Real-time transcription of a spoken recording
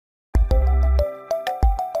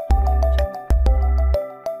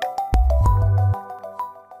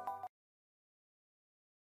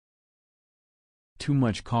Too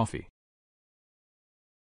much coffee.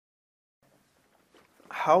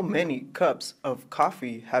 How many cups of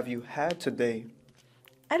coffee have you had today?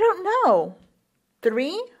 I don't know.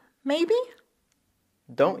 3, maybe?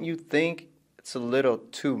 Don't you think it's a little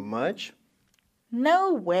too much?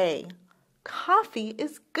 No way. Coffee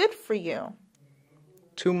is good for you.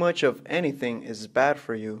 Too much of anything is bad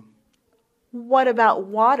for you. What about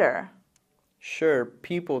water? Sure,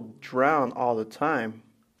 people drown all the time.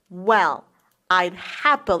 Well, I'd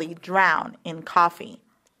happily drown in coffee.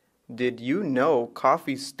 Did you know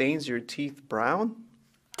coffee stains your teeth brown?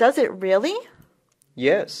 Does it really?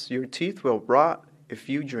 Yes, your teeth will rot if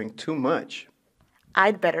you drink too much.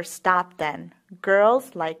 I'd better stop then.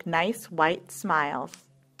 Girls like nice white smiles.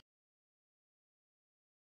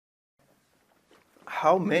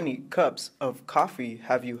 How many cups of coffee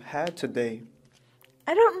have you had today?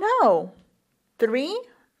 I don't know. 3,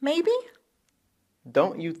 maybe?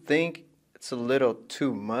 Don't you think it's a little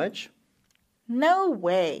too much? No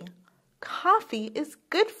way. Coffee is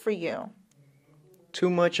good for you. Too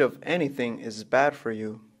much of anything is bad for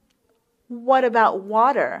you. What about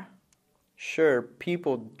water? Sure,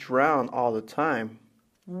 people drown all the time.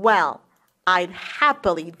 Well, I'd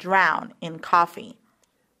happily drown in coffee.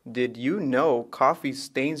 Did you know coffee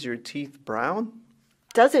stains your teeth brown?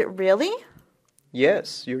 Does it really?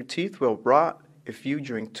 Yes, your teeth will rot if you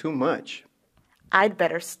drink too much. I'd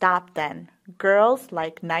better stop then. Girls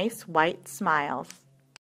like nice white smiles.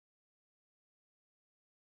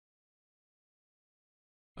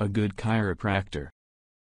 A good chiropractor.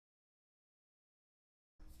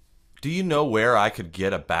 Do you know where I could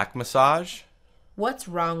get a back massage? What's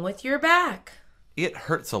wrong with your back? It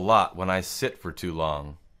hurts a lot when I sit for too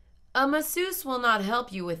long. A masseuse will not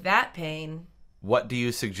help you with that pain. What do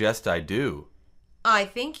you suggest I do? I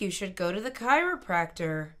think you should go to the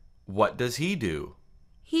chiropractor. What does he do?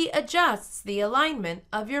 He adjusts the alignment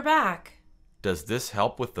of your back. Does this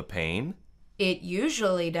help with the pain? It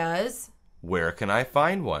usually does. Where can I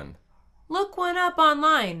find one? Look one up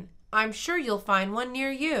online. I'm sure you'll find one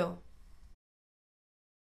near you.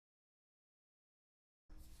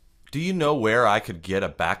 Do you know where I could get a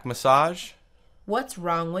back massage? What's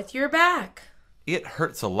wrong with your back? It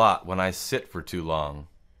hurts a lot when I sit for too long.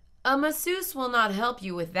 A masseuse will not help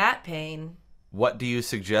you with that pain. What do you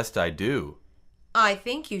suggest I do? I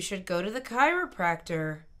think you should go to the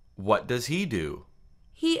chiropractor. What does he do?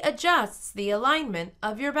 He adjusts the alignment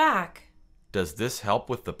of your back. Does this help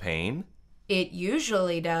with the pain? It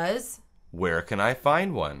usually does. Where can I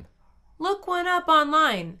find one? Look one up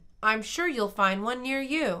online. I'm sure you'll find one near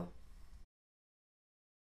you.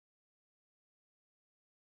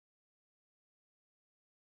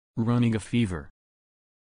 Running a fever.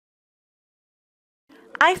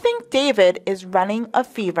 I think David is running a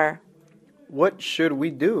fever. What should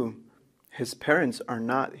we do? His parents are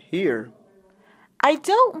not here. I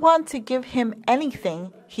don't want to give him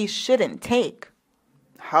anything he shouldn't take.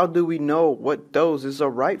 How do we know what dose is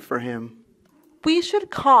alright for him? We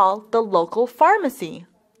should call the local pharmacy.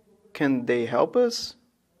 Can they help us?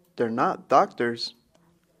 They're not doctors.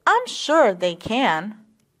 I'm sure they can.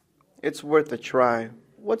 It's worth a try.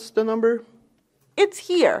 What's the number? It's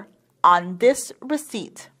here on this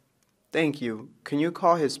receipt. Thank you. Can you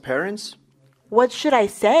call his parents? What should I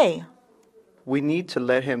say? We need to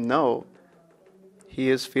let him know he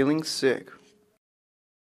is feeling sick.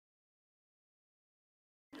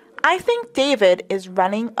 I think David is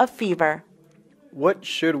running a fever. What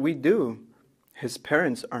should we do? His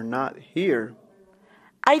parents are not here.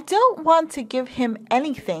 I don't want to give him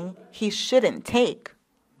anything he shouldn't take.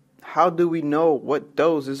 How do we know what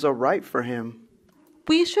dose is alright for him?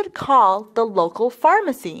 We should call the local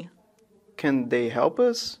pharmacy. Can they help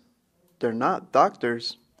us? They're not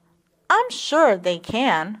doctors. I'm sure they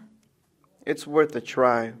can. It's worth a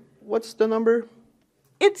try. What's the number?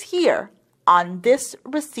 It's here on this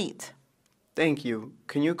receipt. Thank you.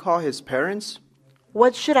 Can you call his parents?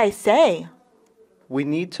 What should I say? We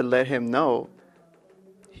need to let him know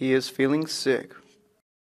he is feeling sick.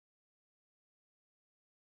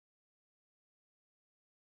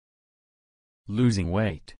 Losing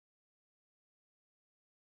weight.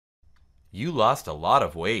 You lost a lot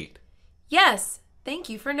of weight. Yes, thank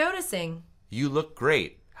you for noticing. You look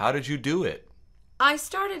great. How did you do it? I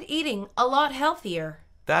started eating a lot healthier.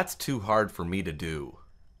 That's too hard for me to do.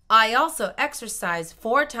 I also exercise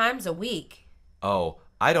 4 times a week. Oh,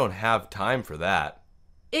 I don't have time for that.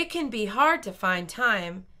 It can be hard to find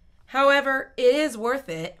time. However, it is worth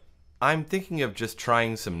it. I'm thinking of just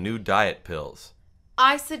trying some new diet pills.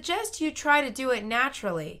 I suggest you try to do it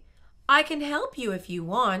naturally. I can help you if you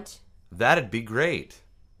want. That'd be great.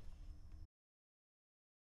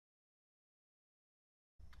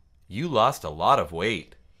 You lost a lot of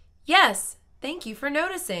weight. Yes, thank you for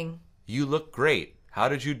noticing. You look great. How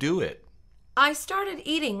did you do it? I started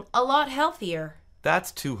eating a lot healthier.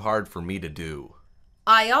 That's too hard for me to do.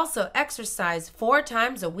 I also exercise 4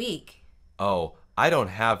 times a week. Oh, I don't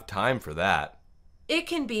have time for that. It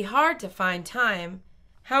can be hard to find time.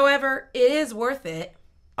 However, it is worth it.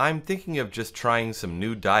 I'm thinking of just trying some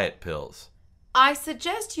new diet pills. I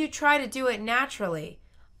suggest you try to do it naturally.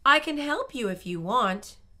 I can help you if you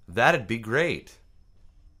want. That'd be great.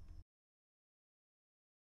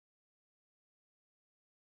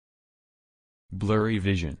 Blurry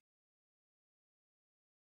Vision.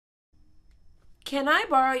 Can I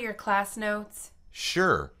borrow your class notes?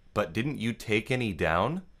 Sure, but didn't you take any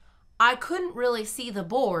down? I couldn't really see the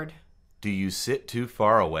board. Do you sit too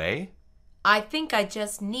far away? I think I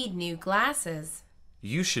just need new glasses.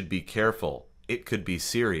 You should be careful. It could be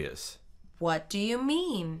serious. What do you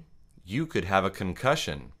mean? You could have a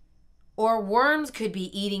concussion. Or worms could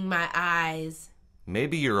be eating my eyes.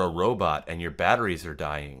 Maybe you're a robot and your batteries are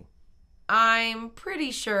dying. I'm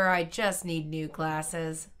pretty sure I just need new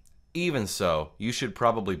glasses. Even so, you should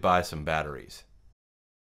probably buy some batteries.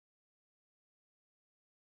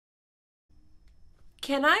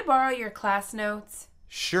 Can I borrow your class notes?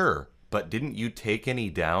 Sure, but didn't you take any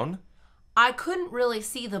down? I couldn't really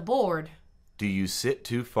see the board. Do you sit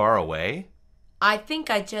too far away? I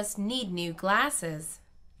think I just need new glasses.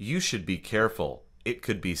 You should be careful. It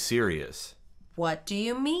could be serious. What do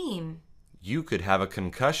you mean? You could have a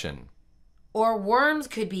concussion. Or worms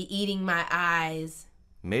could be eating my eyes.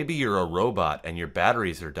 Maybe you're a robot and your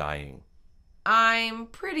batteries are dying. I'm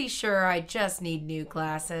pretty sure I just need new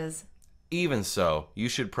glasses. Even so, you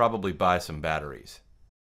should probably buy some batteries.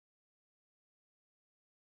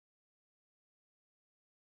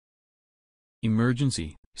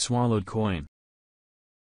 Emergency, swallowed coin.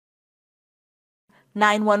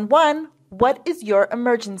 911, what is your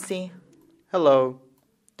emergency? Hello,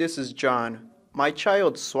 this is John. My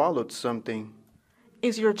child swallowed something.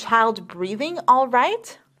 Is your child breathing all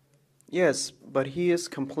right? Yes, but he is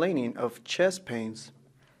complaining of chest pains.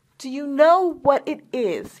 Do you know what it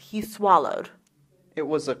is he swallowed? It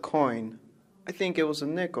was a coin. I think it was a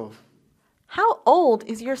nickel. How old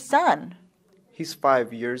is your son? He's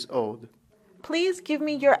 5 years old. Please give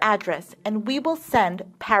me your address and we will send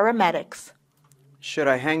paramedics. Should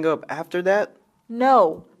I hang up after that?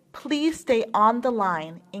 No, please stay on the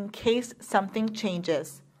line in case something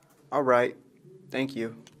changes. All right. Thank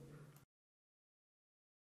you.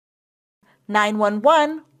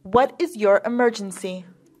 911, what is your emergency?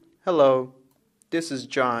 Hello, this is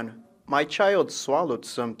John. My child swallowed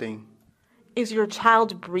something. Is your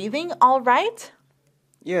child breathing all right?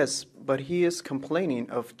 Yes, but he is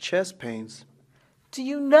complaining of chest pains. Do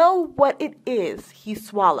you know what it is he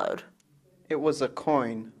swallowed? It was a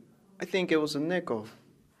coin. I think it was a nickel.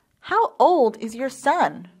 How old is your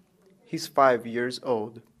son? He's 5 years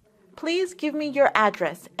old. Please give me your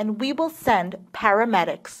address and we will send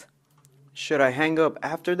paramedics. Should I hang up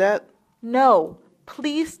after that? No,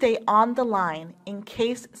 please stay on the line in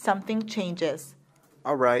case something changes.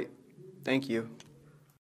 All right. Thank you.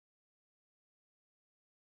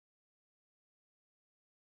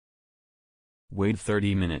 Wait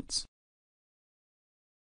 30 minutes.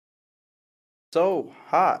 So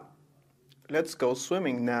hot. Let's go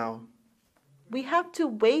swimming now. We have to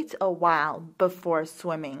wait a while before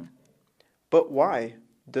swimming. But why?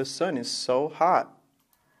 The sun is so hot.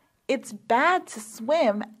 It's bad to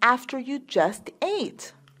swim after you just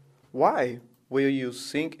ate. Why? Will you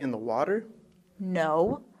sink in the water?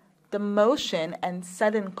 No, the motion and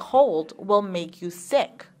sudden cold will make you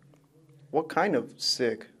sick. What kind of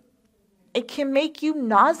sick? It can make you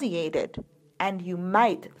nauseated and you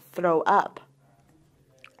might throw up.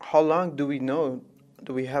 How long do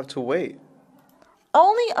we have to wait?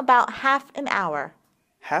 Only about half an hour.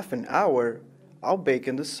 Half an hour? I'll bake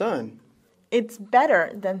in the sun. It's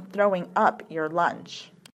better than throwing up your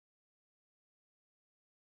lunch.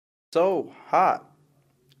 So hot.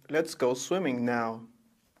 Let's go swimming now.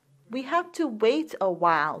 We have to wait a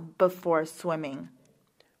while before swimming.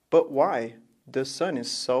 But why? The sun is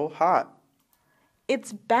so hot.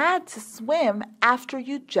 It's bad to swim after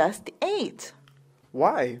you just ate.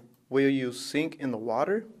 Why? Will you sink in the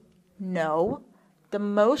water? No, the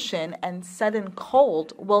motion and sudden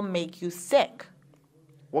cold will make you sick.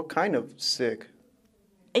 What kind of sick?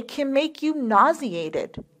 It can make you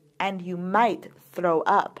nauseated and you might throw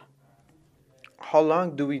up. How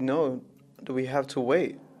long do we have to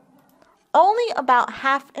wait? Only about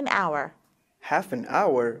half an hour. Half an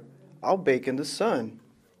hour? I'll bake in the sun.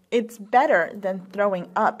 It's better than throwing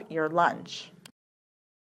up your lunch.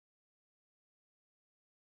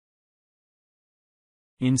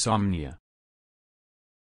 Insomnia.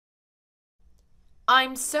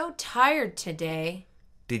 I'm so tired today.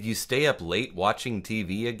 Did you stay up late watching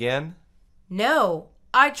TV again? No,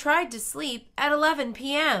 I tried to sleep at 11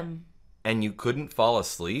 p.m. And you couldn't fall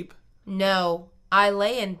asleep? No, I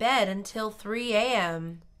lay in bed until 3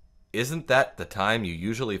 a.m. Isn't that the time you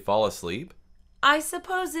usually fall asleep? I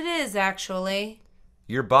suppose it is, actually.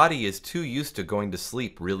 Your body is too used to going to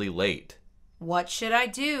sleep really late. What should I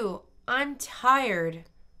do? I'm tired.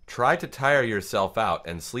 Try to tire yourself out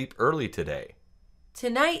and sleep early today.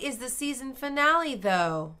 Tonight is the season finale,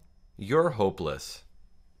 though. You're hopeless.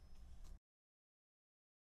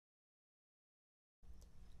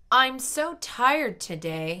 I'm so tired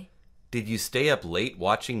today. Did you stay up late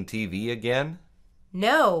watching TV again?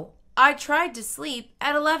 No, I tried to sleep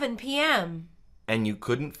at 11 p.m. And you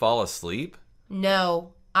couldn't fall asleep?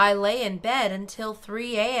 No, I lay in bed until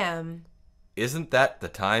 3 a.m. Isn't that the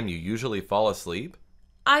time you usually fall asleep?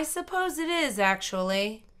 I suppose it is,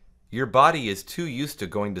 actually. Your body is too used to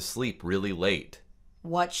going to sleep really late.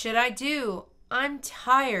 What should I do? I'm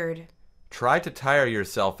tired. Try to tire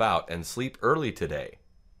yourself out and sleep early today.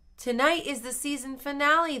 Tonight is the season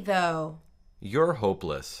finale, though. You're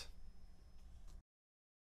hopeless.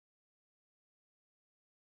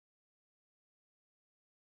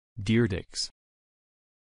 Deer ticks.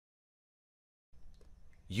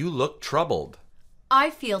 You look troubled.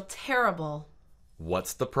 I feel terrible.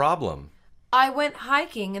 What's the problem? I went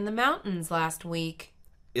hiking in the mountains last week.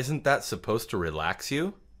 Isn't that supposed to relax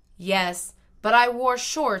you? Yes, but I wore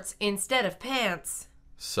shorts instead of pants.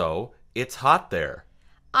 So, it's hot there.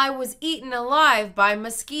 I was eaten alive by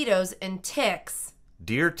mosquitoes and ticks.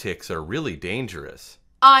 Deer ticks are really dangerous.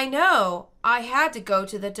 I know. I had to go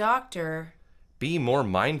to the doctor. Be more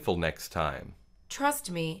mindful next time.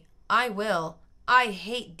 Trust me, I will. I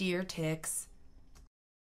hate deer ticks.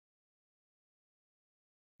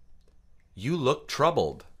 You look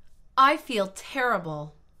troubled. I feel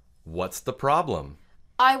terrible. What's the problem?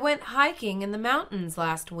 I went hiking in the mountains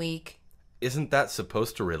last week. Isn't that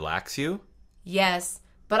supposed to relax you? Yes,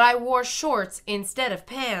 but I wore shorts instead of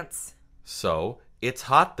pants. So, it's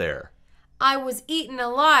hot there. I was eaten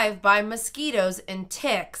alive by mosquitoes and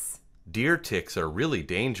ticks. Deer ticks are really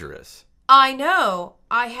dangerous. I know.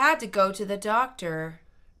 I had to go to the doctor.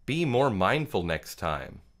 Be more mindful next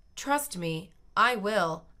time. Trust me, I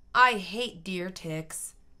will. I hate deer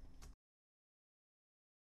ticks.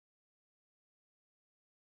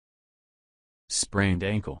 Sprained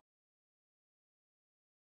ankle.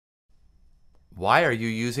 Why are you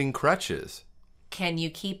using crutches? Can you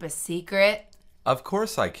keep a secret? Of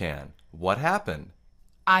course I can. What happened?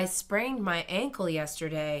 I sprained my ankle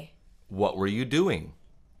yesterday. What were you doing?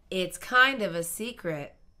 It's kind of a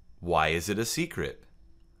secret. Why is it a secret?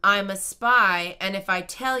 I'm a spy, and if I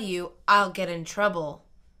tell you, I'll get in trouble.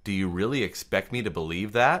 Do you really expect me to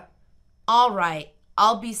believe that? All right,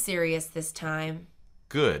 I'll be serious this time.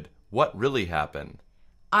 Good. What really happened?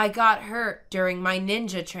 I got hurt during my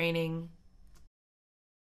ninja training.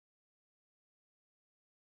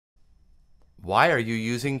 Why are you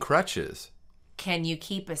using crutches? Can you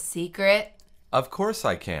keep a secret? Of course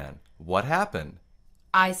I can. What happened?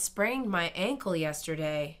 I sprained my ankle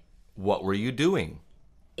yesterday. What were you doing?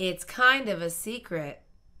 It's kind of a secret.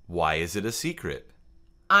 Why is it a secret?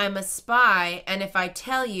 I'm a spy, and if I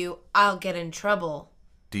tell you, I'll get in trouble.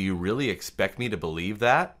 Do you really expect me to believe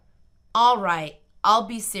that? All right, I'll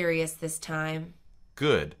be serious this time.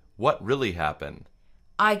 Good. What really happened?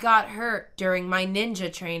 I got hurt during my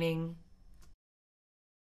ninja training.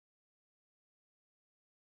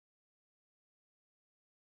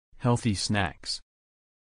 Healthy snacks.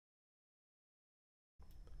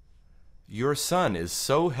 Your son is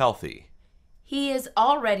so healthy. He is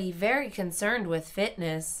already very concerned with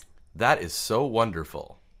fitness. That is so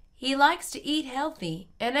wonderful. He likes to eat healthy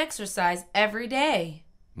and exercise every day.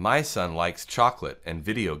 My son likes chocolate and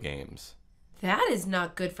video games. That is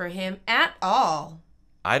not good for him at all.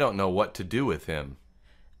 I don't know what to do with him.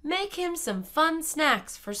 Make him some fun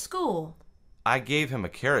snacks for school. I gave him a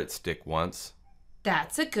carrot stick once.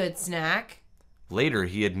 That's a good snack. Later,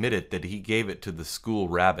 he admitted that he gave it to the school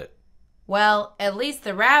rabbit. Well, at least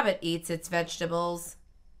the rabbit eats its vegetables.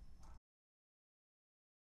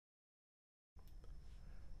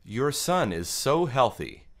 Your son is so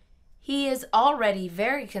healthy. He is already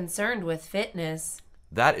very concerned with fitness.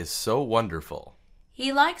 That is so wonderful.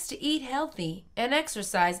 He likes to eat healthy and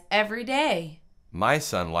exercise every day. My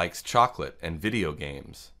son likes chocolate and video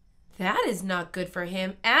games. That is not good for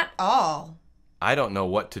him at all. I don't know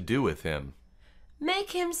what to do with him.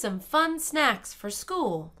 Make him some fun snacks for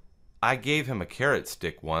school. I gave him a carrot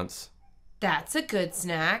stick once. That's a good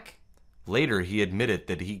snack. Later, he admitted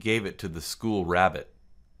that he gave it to the school rabbit.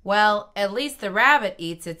 Well, at least the rabbit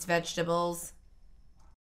eats its vegetables.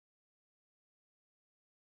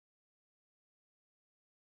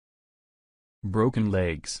 Broken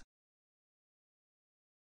legs.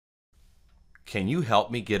 Can you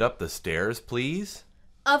help me get up the stairs, please?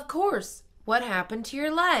 Of course. What happened to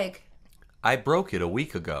your leg? I broke it a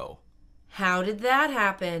week ago. How did that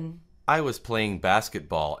happen? I was playing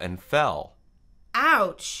basketball and fell.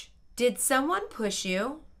 Ouch! Did someone push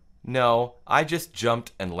you? No, I just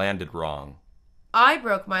jumped and landed wrong. I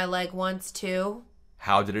broke my leg once too.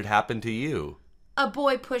 How did it happen to you? A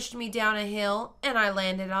boy pushed me down a hill and I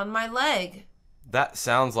landed on my leg. That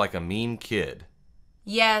sounds like a mean kid.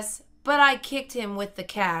 Yes, but I kicked him with the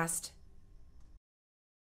cast.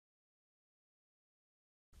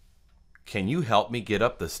 Can you help me get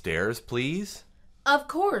up the stairs, please? Of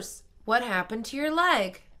course. What happened to your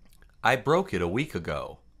leg? I broke it a week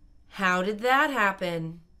ago. How did that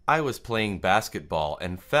happen? I was playing basketball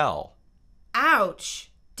and fell.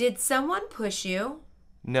 Ouch! Did someone push you?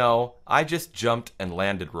 No, I just jumped and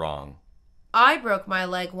landed wrong. I broke my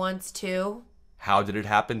leg once too. How did it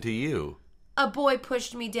happen to you? A boy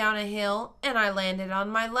pushed me down a hill and I landed on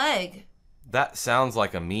my leg. That sounds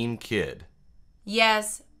like a mean kid.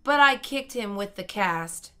 Yes, but I kicked him with the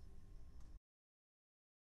cast.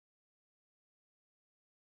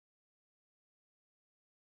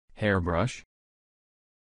 Hairbrush.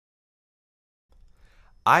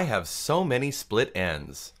 I have so many split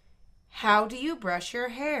ends. How do you brush your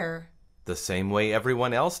hair? The same way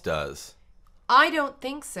everyone else does. I don't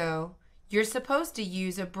think so. You're supposed to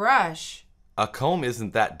use a brush. A comb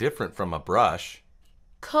isn't that different from a brush.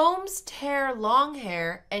 Combs tear long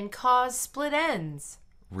hair and cause split ends.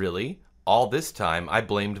 Really? All this time I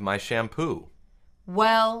blamed my shampoo.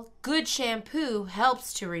 Well, good shampoo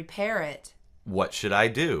helps to repair it. What should I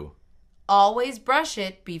do? Always brush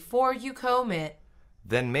it before you comb it.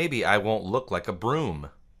 Then maybe I won't look like a broom.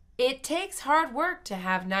 It takes hard work to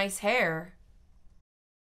have nice hair.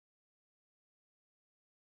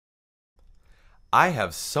 I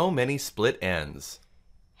have so many split ends.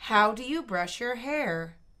 How do you brush your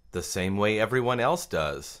hair? The same way everyone else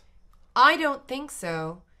does. I don't think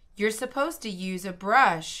so. You're supposed to use a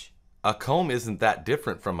brush. A comb isn't that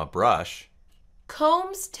different from a brush.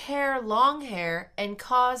 Combs tear long hair and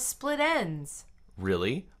cause split ends.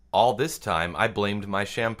 Really? All this time I blamed my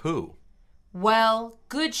shampoo. Well,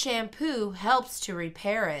 good shampoo helps to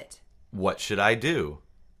repair it. What should I do?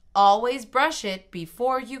 Always brush it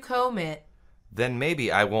before you comb it. Then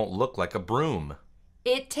maybe I won't look like a broom.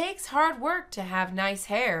 It takes hard work to have nice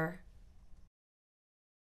hair.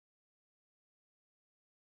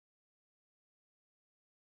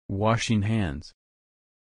 Washing hands.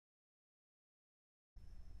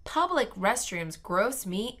 Public restrooms gross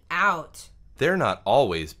me out. They're not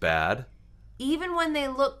always bad. Even when they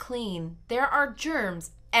look clean, there are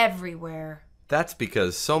germs everywhere. That's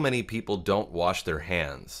because so many people don't wash their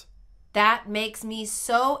hands. That makes me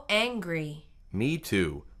so angry. Me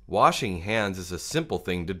too. Washing hands is a simple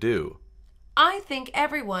thing to do. I think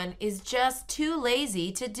everyone is just too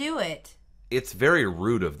lazy to do it. It's very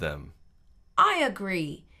rude of them. I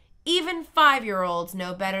agree. Even 5-year-olds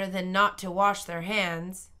know better than not to wash their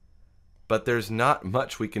hands. But there's not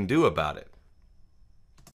much we can do about it.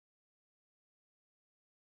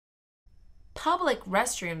 Public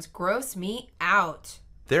restrooms gross me out.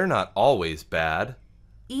 They're not always bad.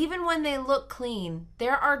 Even when they look clean,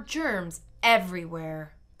 there are germs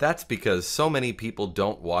everywhere. That's because so many people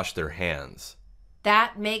don't wash their hands.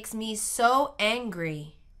 That makes me so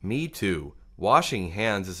angry. Me too. Washing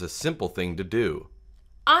hands is a simple thing to do.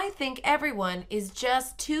 I think everyone is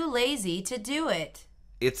just too lazy to do it.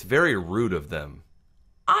 It's very rude of them.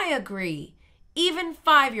 I agree. Even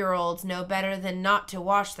 5-year-olds know better than not to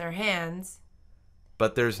wash their hands.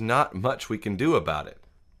 But there's not much we can do about it.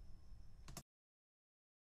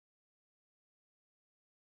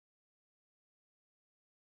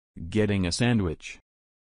 Getting a sandwich.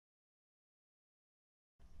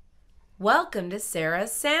 Welcome to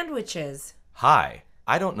Sarah's Sandwiches. Hi,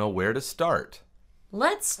 I don't know where to start.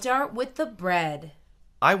 Let's start with the bread.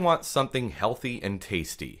 I want something healthy and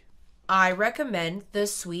tasty. I recommend the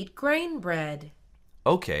sweet grain bread.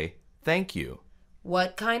 Okay, thank you.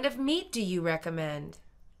 What kind of meat do you recommend?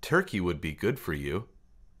 Turkey would be good for you.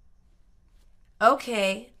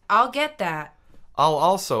 Okay, I'll get that. I'll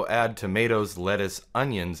also add tomatoes, lettuce,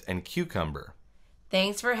 onions, and cucumber.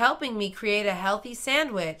 Thanks for helping me create a healthy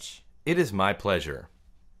sandwich. It is my pleasure.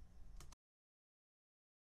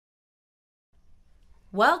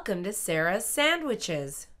 Welcome to Sarah's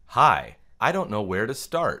Sandwiches. Hi, I don't know where to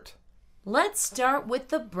start. Let's start with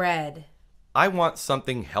the bread. I want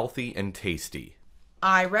something healthy and tasty.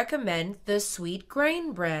 I recommend the sweet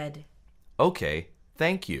grain bread. Okay,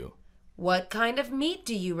 thank you. What kind of meat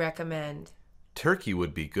do you recommend? Turkey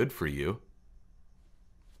would be good for you.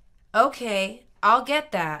 Okay, I'll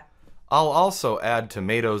get that. I'll also add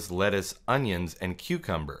tomatoes, lettuce, onions, and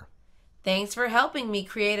cucumber. Thanks for helping me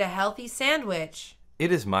create a healthy sandwich.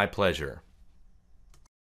 It is my pleasure.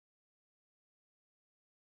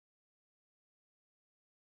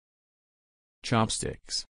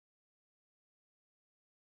 Chopsticks.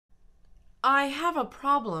 I have a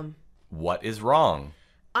problem. What is wrong?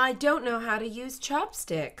 I don't know how to use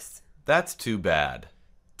chopsticks. That's too bad.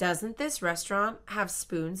 Doesn't this restaurant have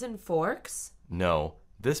spoons and forks? No,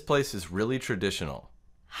 this place is really traditional.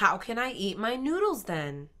 How can I eat my noodles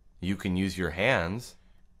then? You can use your hands.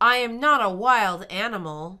 I am not a wild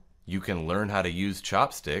animal. You can learn how to use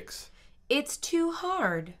chopsticks. It's too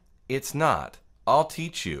hard. It's not. I'll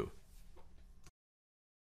teach you.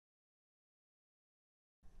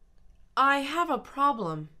 I have a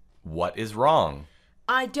problem. What is wrong?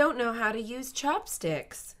 I don't know how to use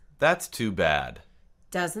chopsticks. That's too bad.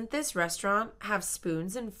 Doesn't this restaurant have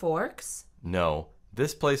spoons and forks? No,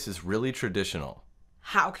 this place is really traditional.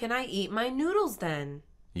 How can I eat my noodles then?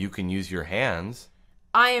 You can use your hands.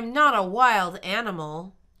 I am not a wild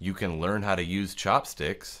animal. You can learn how to use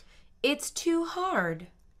chopsticks. It's too hard.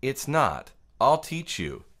 It's not. I'll teach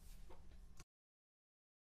you.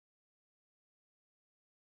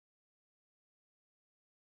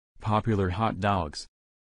 Popular hot dogs.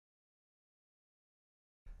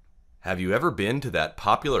 Have you ever been to that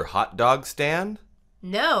popular hot dog stand?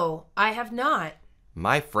 No, I have not.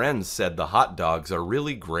 My friends said the hot dogs are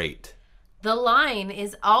really great. The line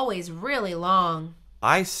is always really long.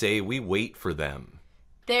 I say we wait for them.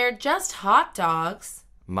 They're just hot dogs.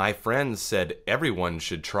 My friends said everyone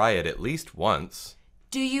should try it at least once.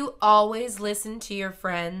 Do you always listen to your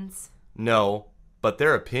friends? No, but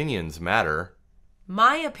their opinions matter.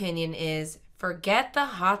 My opinion is forget the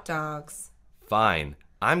hot dogs. Fine,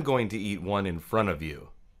 I'm going to eat one in front of you.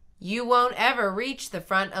 You won't ever reach the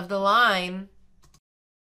front of the line.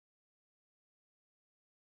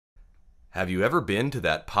 Have you ever been to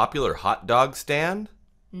that popular hot dog stand?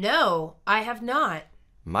 No, I have not.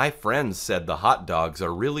 My friends said the hot dogs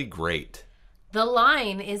are really great. The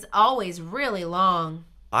line is always really long.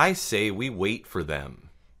 I say we wait for them.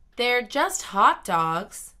 They're just hot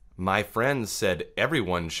dogs. My friends said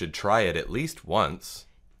everyone should try it at least once.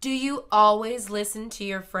 Do you always listen to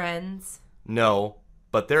your friends? No,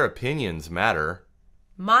 but their opinions matter.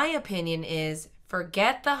 My opinion is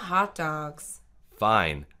forget the hot dogs.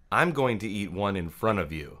 Fine, I'm going to eat one in front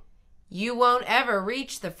of you. You won't ever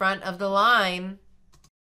reach the front of the line.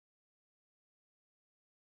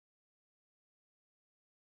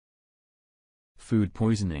 Food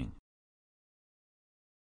poisoning.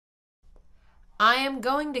 I am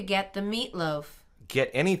going to get the meatloaf. Get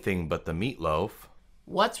anything but the meatloaf.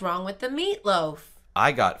 What's wrong with the meatloaf?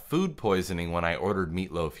 I got food poisoning when I ordered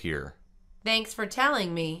meatloaf here. Thanks for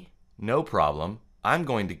telling me. No problem. I'm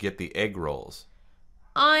going to get the egg rolls.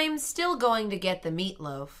 I'm still going to get the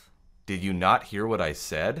meatloaf. Did you not hear what I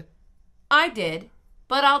said? I did,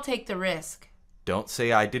 but I'll take the risk. Don't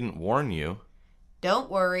say I didn't warn you. Don't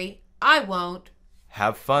worry, I won't.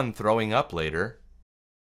 Have fun throwing up later.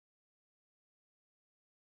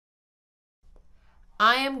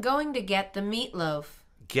 I am going to get the meatloaf.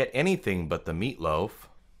 Get anything but the meatloaf.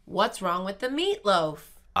 What's wrong with the meatloaf?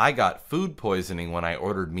 I got food poisoning when I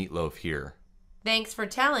ordered meatloaf here. Thanks for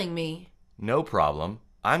telling me. No problem.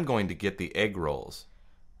 I'm going to get the egg rolls.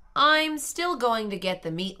 I'm still going to get the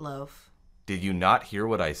meatloaf. Did you not hear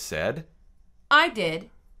what I said? I did,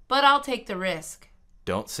 but I'll take the risk.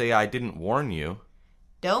 Don't say I didn't warn you.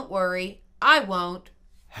 Don't worry, I won't.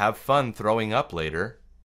 Have fun throwing up later.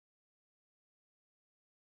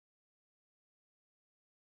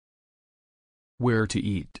 Where to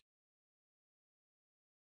eat.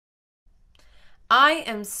 I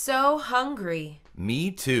am so hungry. Me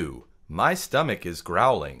too. My stomach is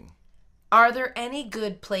growling. Are there any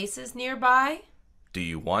good places nearby? Do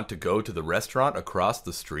you want to go to the restaurant across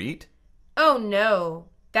the street? Oh no,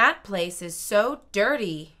 that place is so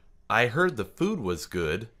dirty. I heard the food was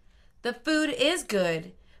good. The food is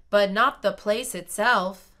good, but not the place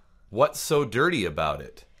itself. What's so dirty about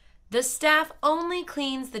it? The staff only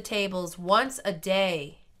cleans the tables once a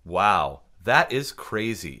day. Wow, that is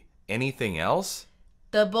crazy. Anything else?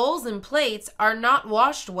 The bowls and plates are not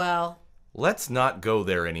washed well. Let's not go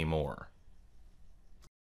there anymore.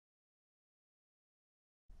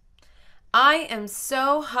 I am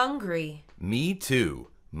so hungry. Me too.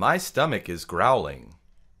 My stomach is growling.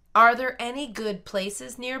 Are there any good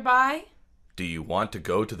places nearby? Do you want to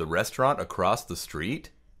go to the restaurant across the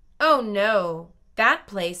street? Oh no, that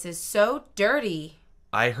place is so dirty.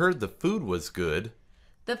 I heard the food was good.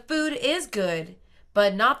 The food is good,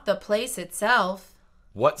 but not the place itself.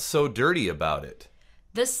 What's so dirty about it?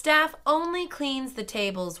 The staff only cleans the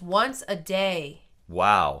tables once a day.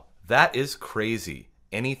 Wow, that is crazy.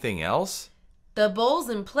 Anything else? The bowls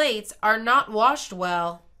and plates are not washed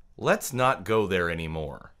well. Let's not go there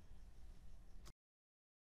anymore.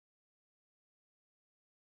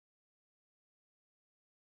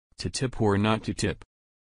 To tip or not to tip.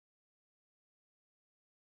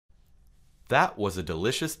 That was a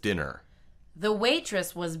delicious dinner. The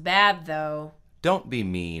waitress was bad, though. Don't be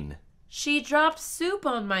mean. She dropped soup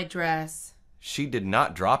on my dress. She did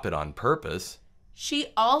not drop it on purpose. She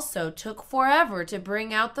also took forever to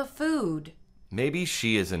bring out the food. Maybe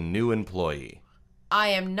she is a new employee. I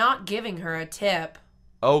am not giving her a tip.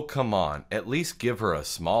 Oh, come on. At least give her a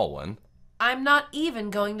small one. I'm not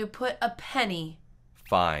even going to put a penny.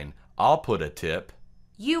 Fine. I'll put a tip.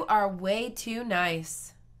 You are way too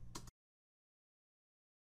nice.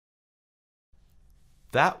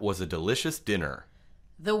 That was a delicious dinner.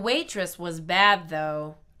 The waitress was bad,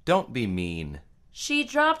 though. Don't be mean. She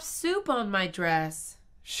dropped soup on my dress.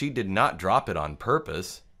 She did not drop it on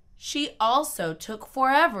purpose. She also took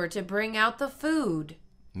forever to bring out the food.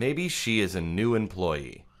 Maybe she is a new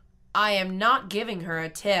employee. I am not giving her a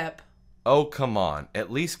tip. Oh, come on.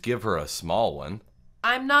 At least give her a small one.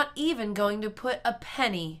 I'm not even going to put a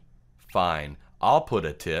penny. Fine. I'll put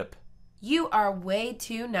a tip. You are way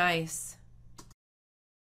too nice.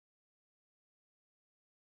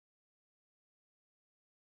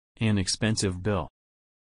 An expensive bill.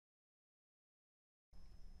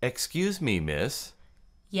 Excuse me, miss.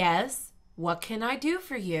 Yes, what can I do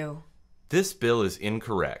for you? This bill is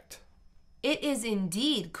incorrect. It is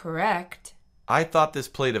indeed correct. I thought this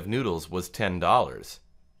plate of noodles was $10.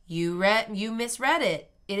 You misread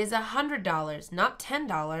it. It is $100, not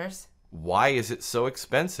 $10. Why is it so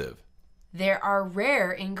expensive? There are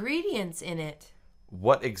rare ingredients in it.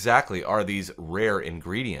 What exactly are these rare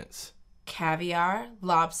ingredients? Caviar,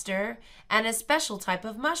 lobster, and a special type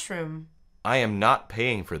of mushroom. I am not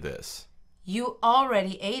paying for this. You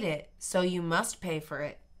already ate it, so you must pay for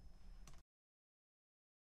it.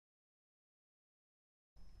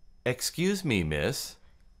 Excuse me, miss.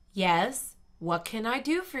 Yes, what can I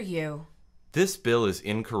do for you? This bill is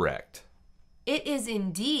incorrect. It is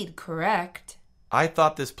indeed correct. I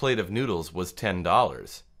thought this plate of noodles was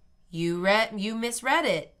 $10. You misread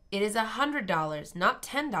it. It is $100, not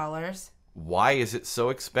 $10. Why is it so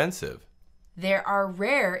expensive? There are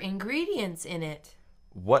rare ingredients in it.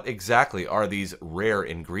 What exactly are these rare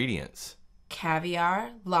ingredients?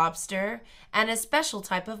 Caviar, lobster, and a special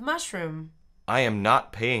type of mushroom. I am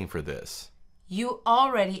not paying for this. You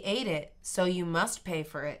already ate it, so you must pay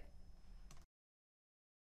for it.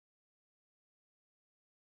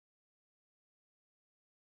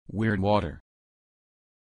 Weird water.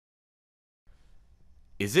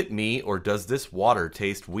 Is it me or does this water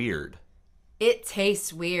taste weird? It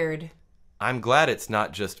tastes weird. I'm glad it's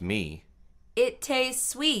not just me. It tastes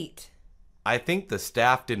sweet. I think the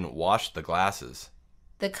staff didn't wash the glasses.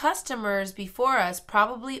 The customers before us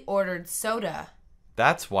probably ordered soda.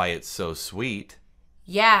 That's why it's so sweet.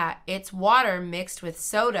 Yeah, it's water mixed with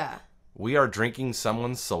soda. We are drinking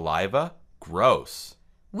someone's saliva? Gross.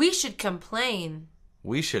 We should complain.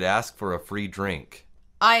 We should ask for a free drink.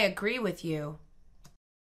 I agree with you.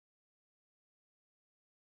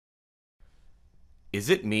 Is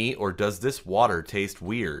it me or does this water taste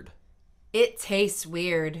weird? It tastes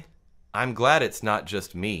weird. I'm glad it's not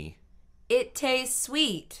just me. It tastes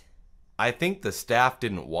sweet. I think the staff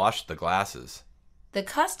didn't wash the glasses. The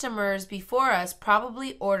customers before us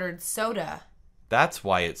probably ordered soda. That's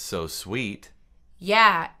why it's so sweet.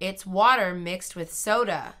 Yeah, it's water mixed with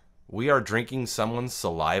soda. We are drinking someone's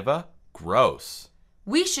saliva? Gross.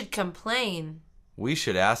 We should complain. We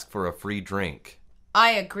should ask for a free drink.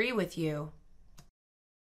 I agree with you.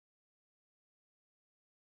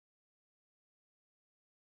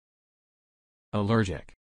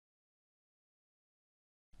 Allergic.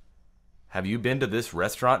 Have you been to this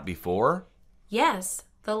restaurant before? Yes,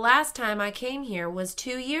 the last time I came here was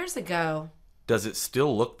 2 years ago. Does it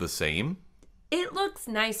still look the same? It looks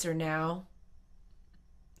nicer now.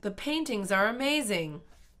 The paintings are amazing.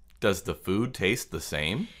 Does the food taste the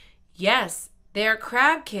same? Yes, their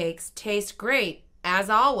crab cakes taste great, as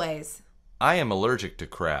always. I am allergic to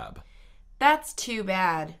crab. That's too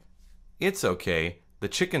bad. It's okay. The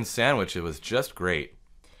chicken sandwich was just great.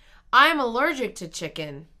 I'm allergic to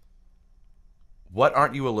chicken. What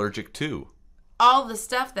aren't you allergic to? All the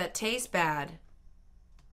stuff that tastes bad.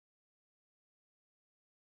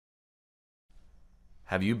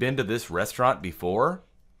 Have you been to this restaurant before?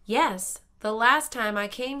 Yes, the last time I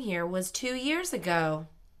came here was 2 years ago.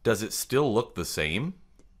 Does it still look the same?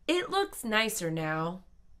 It looks nicer now.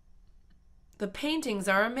 The paintings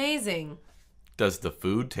are amazing. Does the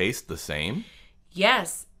food taste the same?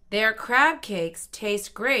 Yes, their crab cakes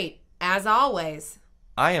taste great, as always.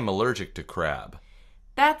 I am allergic to crab.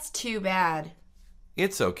 That's too bad.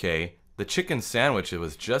 It's okay. The chicken sandwich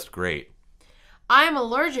was just great. I'm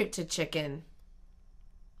allergic to chicken.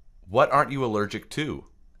 What aren't you allergic to?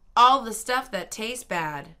 All the stuff that tastes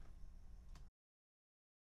bad.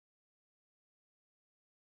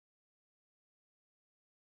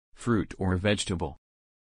 Fruit or vegetable.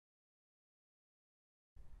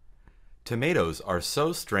 Tomatoes are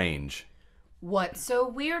so strange. What's so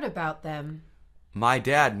weird about them? My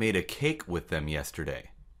dad made a cake with them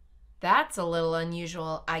yesterday. That's a little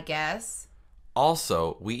unusual, I guess.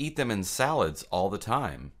 Also, we eat them in salads all the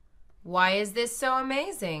time. Why is this so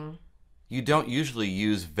amazing? You don't usually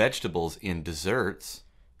use vegetables in desserts.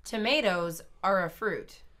 Tomatoes are a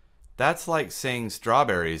fruit. That's like saying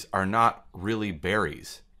strawberries are not really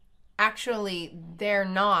berries. Actually, they're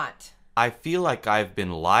not. I feel like I've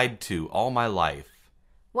been lied to all my life.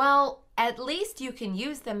 Well, at least you can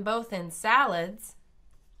use them both in salads.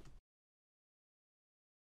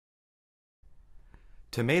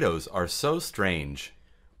 Tomatoes are so strange.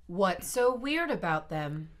 What's so weird about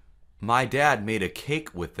them? My dad made a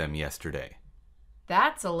cake with them yesterday.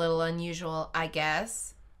 That's a little unusual, I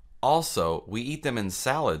guess. Also, we eat them in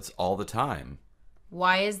salads all the time.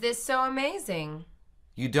 Why is this so amazing?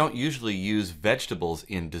 You don't usually use vegetables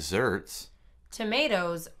in desserts.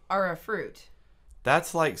 Tomatoes are a fruit.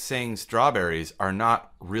 That's like saying strawberries are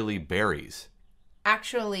not really berries.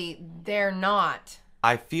 Actually, they're not.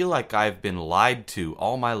 I feel like I've been lied to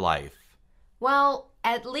all my life. Well,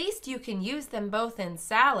 at least you can use them both in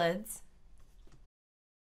salads.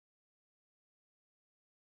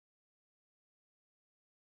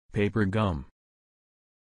 Paper gum.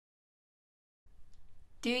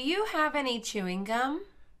 Do you have any chewing gum?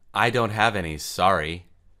 I don't have any, sorry.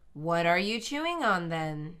 What are you chewing on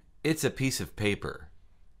then? It's a piece of paper.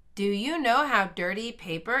 Do you know how dirty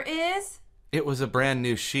paper is? It was a brand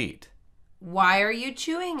new sheet. Why are you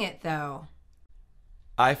chewing it though?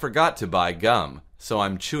 I forgot to buy gum, so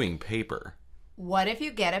I'm chewing paper. What if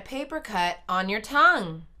you get a paper cut on your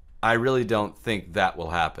tongue? I really don't think that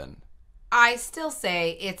will happen. I still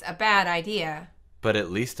say it's a bad idea. But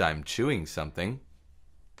at least I'm chewing something.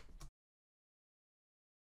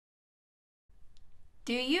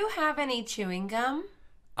 Do you have any chewing gum?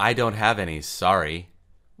 I don't have any, sorry.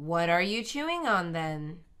 What are you chewing on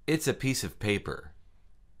then? It's a piece of paper.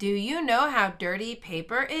 Do you know how dirty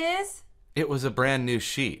paper is? It was a brand new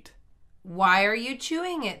sheet. Why are you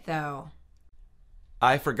chewing it though?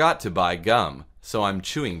 I forgot to buy gum, so I'm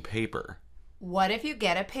chewing paper. What if you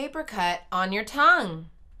get a paper cut on your tongue?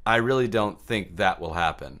 I really don't think that will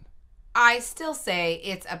happen. I still say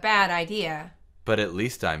it's a bad idea. But at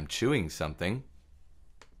least I'm chewing something.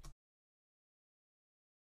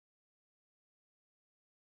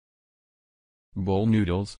 Bowl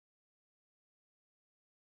noodles.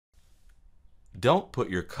 Don't put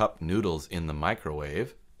your cup noodles in the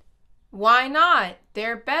microwave. Why not?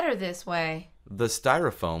 They're better this way. The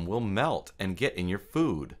styrofoam will melt and get in your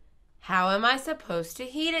food. How am I supposed to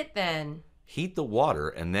heat it then? Heat the water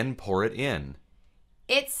and then pour it in.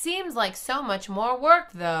 It seems like so much more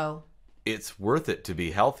work though. It's worth it to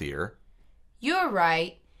be healthier. You're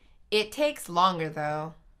right. It takes longer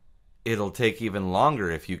though. It'll take even longer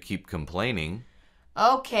if you keep complaining.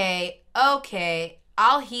 Okay,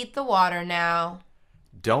 I'll heat the water now.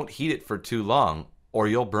 Don't heat it for too long or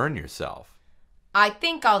you'll burn yourself. I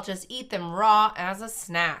think I'll just eat them raw as a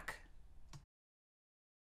snack.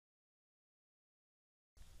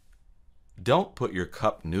 Don't put your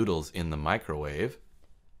cup noodles in the microwave.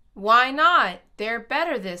 Why not? They're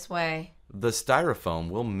better this way. The styrofoam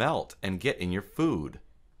will melt and get in your food.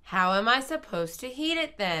 How am I supposed to heat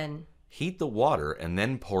it then? Heat the water and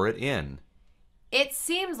then pour it in. It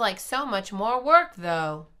seems like so much more work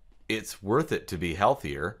though. It's worth it to be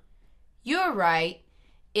healthier. You're right.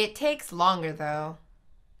 It takes longer though.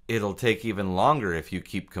 It'll take even longer if you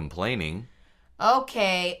keep complaining.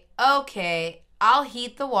 Okay, I'll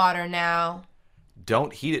heat the water now.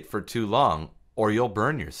 Don't heat it for too long or you'll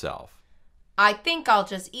burn yourself. I think I'll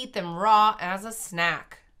just eat them raw as a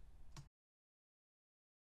snack.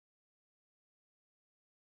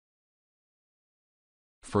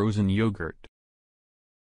 Frozen yogurt.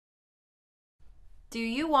 Do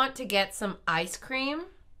you want to get some ice cream?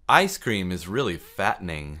 Ice cream is really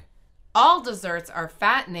fattening. All desserts are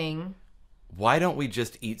fattening. Why don't we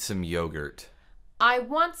just eat some yogurt? I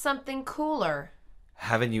want something cooler.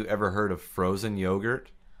 Haven't you ever heard of frozen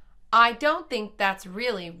yogurt? I don't think that's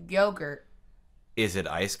really yogurt. Is it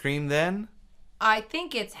ice cream then? I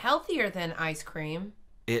think it's healthier than ice cream.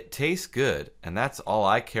 It tastes good, and that's all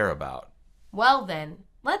I care about. Well then,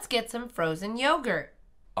 let's get some frozen yogurt.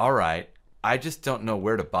 All right, I just don't know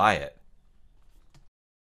where to buy it.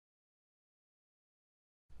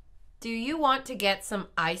 Do you want to get some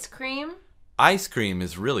ice cream? Ice cream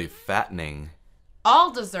is really fattening.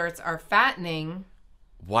 All desserts are fattening.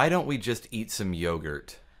 Why don't we just eat some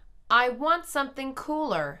yogurt? I want something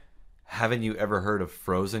cooler. Haven't you ever heard of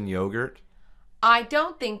frozen yogurt? I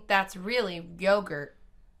don't think that's really yogurt.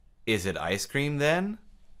 Is it ice cream then?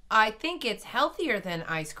 I think it's healthier than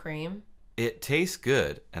ice cream. It tastes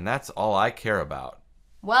good, and that's all I care about.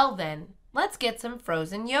 Well then, let's get some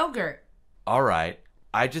frozen yogurt. All right,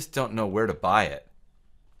 I just don't know where to buy it.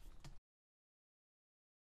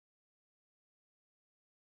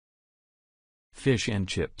 Fish and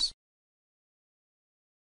chips.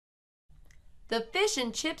 The fish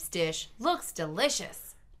and chips dish looks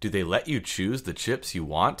delicious. Do they let you choose the chips you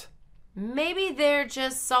want? Maybe they're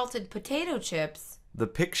just salted potato chips. The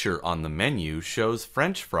picture on the menu shows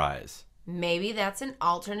French fries. Maybe that's an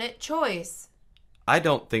alternate choice. I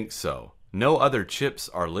don't think so. No other chips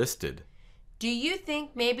are listed. Do you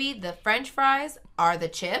think maybe the French fries are the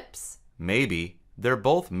chips? Maybe. They're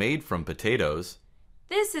both made from potatoes.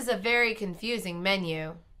 This is a very confusing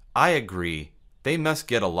menu. I agree. They must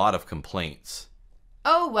get a lot of complaints.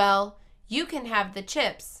 Oh well, you can have the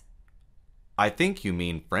chips. I think you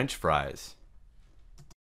mean French fries.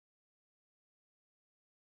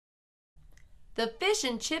 The fish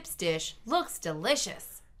and chips dish looks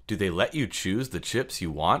delicious. Do they let you choose the chips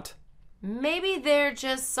you want? Maybe they're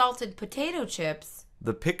just salted potato chips.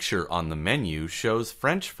 The picture on the menu shows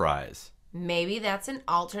French fries. Maybe that's an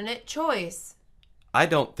alternate choice. I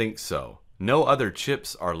don't think so. No other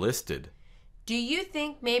chips are listed. Do you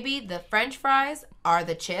think maybe the French fries are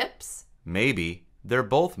the chips? Maybe. They're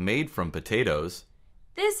both made from potatoes.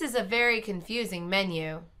 This is a very confusing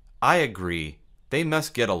menu. I agree. They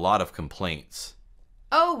must get a lot of complaints.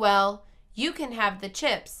 Oh well, you can have the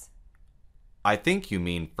chips. I think you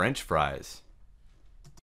mean French fries.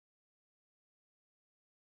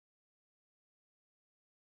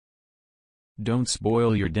 Don't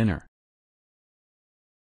spoil your dinner.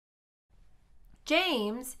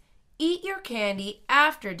 James, eat your candy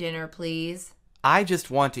after dinner, please. I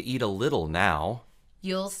just want to eat a little now.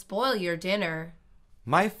 You'll spoil your dinner.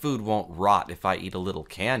 My food won't rot if I eat a little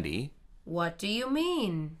candy. What do you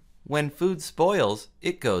mean? When food spoils,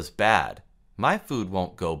 it goes bad. My food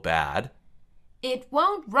won't go bad. It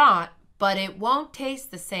won't rot, but it won't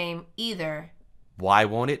taste the same either. Why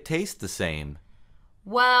won't it taste the same?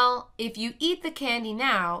 Well, if you eat the candy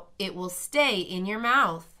now, it will stay in your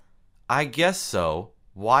mouth. I guess so.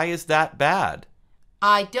 Why is that bad?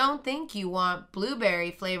 I don't think you want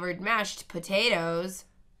blueberry-flavored mashed potatoes.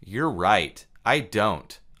 You're right. I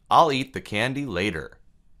don't. I'll eat the candy later.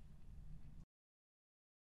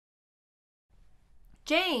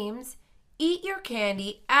 James, eat your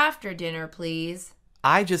candy after dinner, please.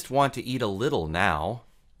 I just want to eat a little now.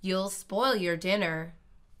 You'll spoil your dinner.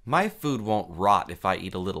 My food won't rot if I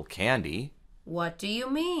eat a little candy. What do you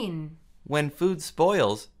mean? When food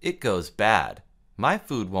spoils, it goes bad. My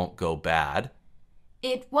food won't go bad.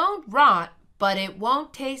 It won't rot, but it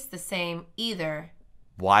won't taste the same either.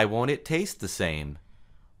 Why won't it taste the same?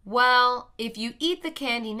 Well, if you eat the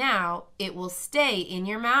candy now, it will stay in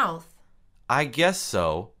your mouth. I guess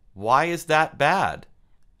so. Why is that bad?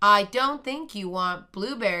 I don't think you want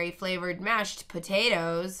blueberry-flavored mashed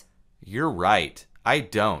potatoes. You're right. I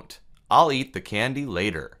don't. I'll eat the candy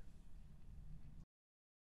later.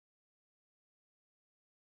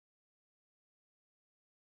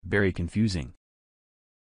 Very confusing.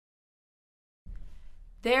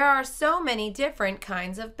 There are so many different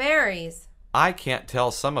kinds of berries. I can't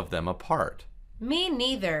tell some of them apart. Me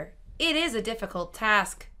neither. It is a difficult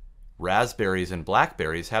task. Raspberries and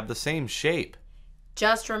blackberries have the same shape.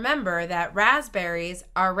 Just remember that raspberries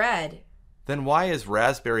are red. Then why is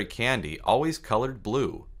raspberry candy always colored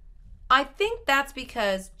blue? I think that's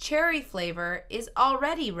because cherry flavor is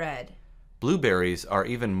already red. Blueberries are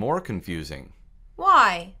even more confusing.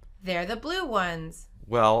 Why? They're the blue ones.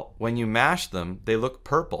 Well, when you mash them, they look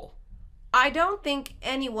purple. I don't think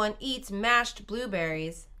anyone eats mashed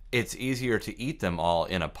blueberries. It's easier to eat them all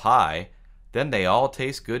in a pie. Then they all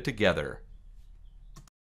taste good together.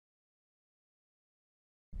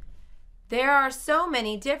 There are so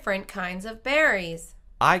many different kinds of berries.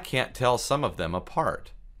 I can't tell some of them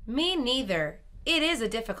apart. Me neither. It is a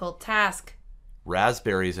difficult task.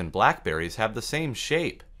 Raspberries and blackberries have the same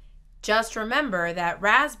shape. Just remember that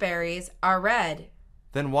raspberries are red.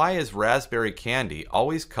 Then why is raspberry candy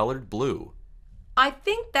always colored blue? I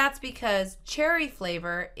think that's because cherry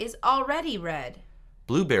flavor is already red.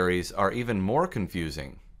 Blueberries are even more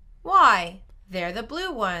confusing. Why? They're the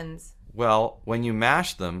blue ones. Well, when you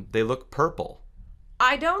mash them, they look purple.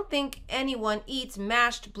 I don't think anyone eats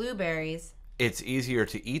mashed blueberries. It's easier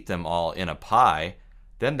to eat them all in a pie.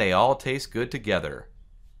 Then they all taste good together.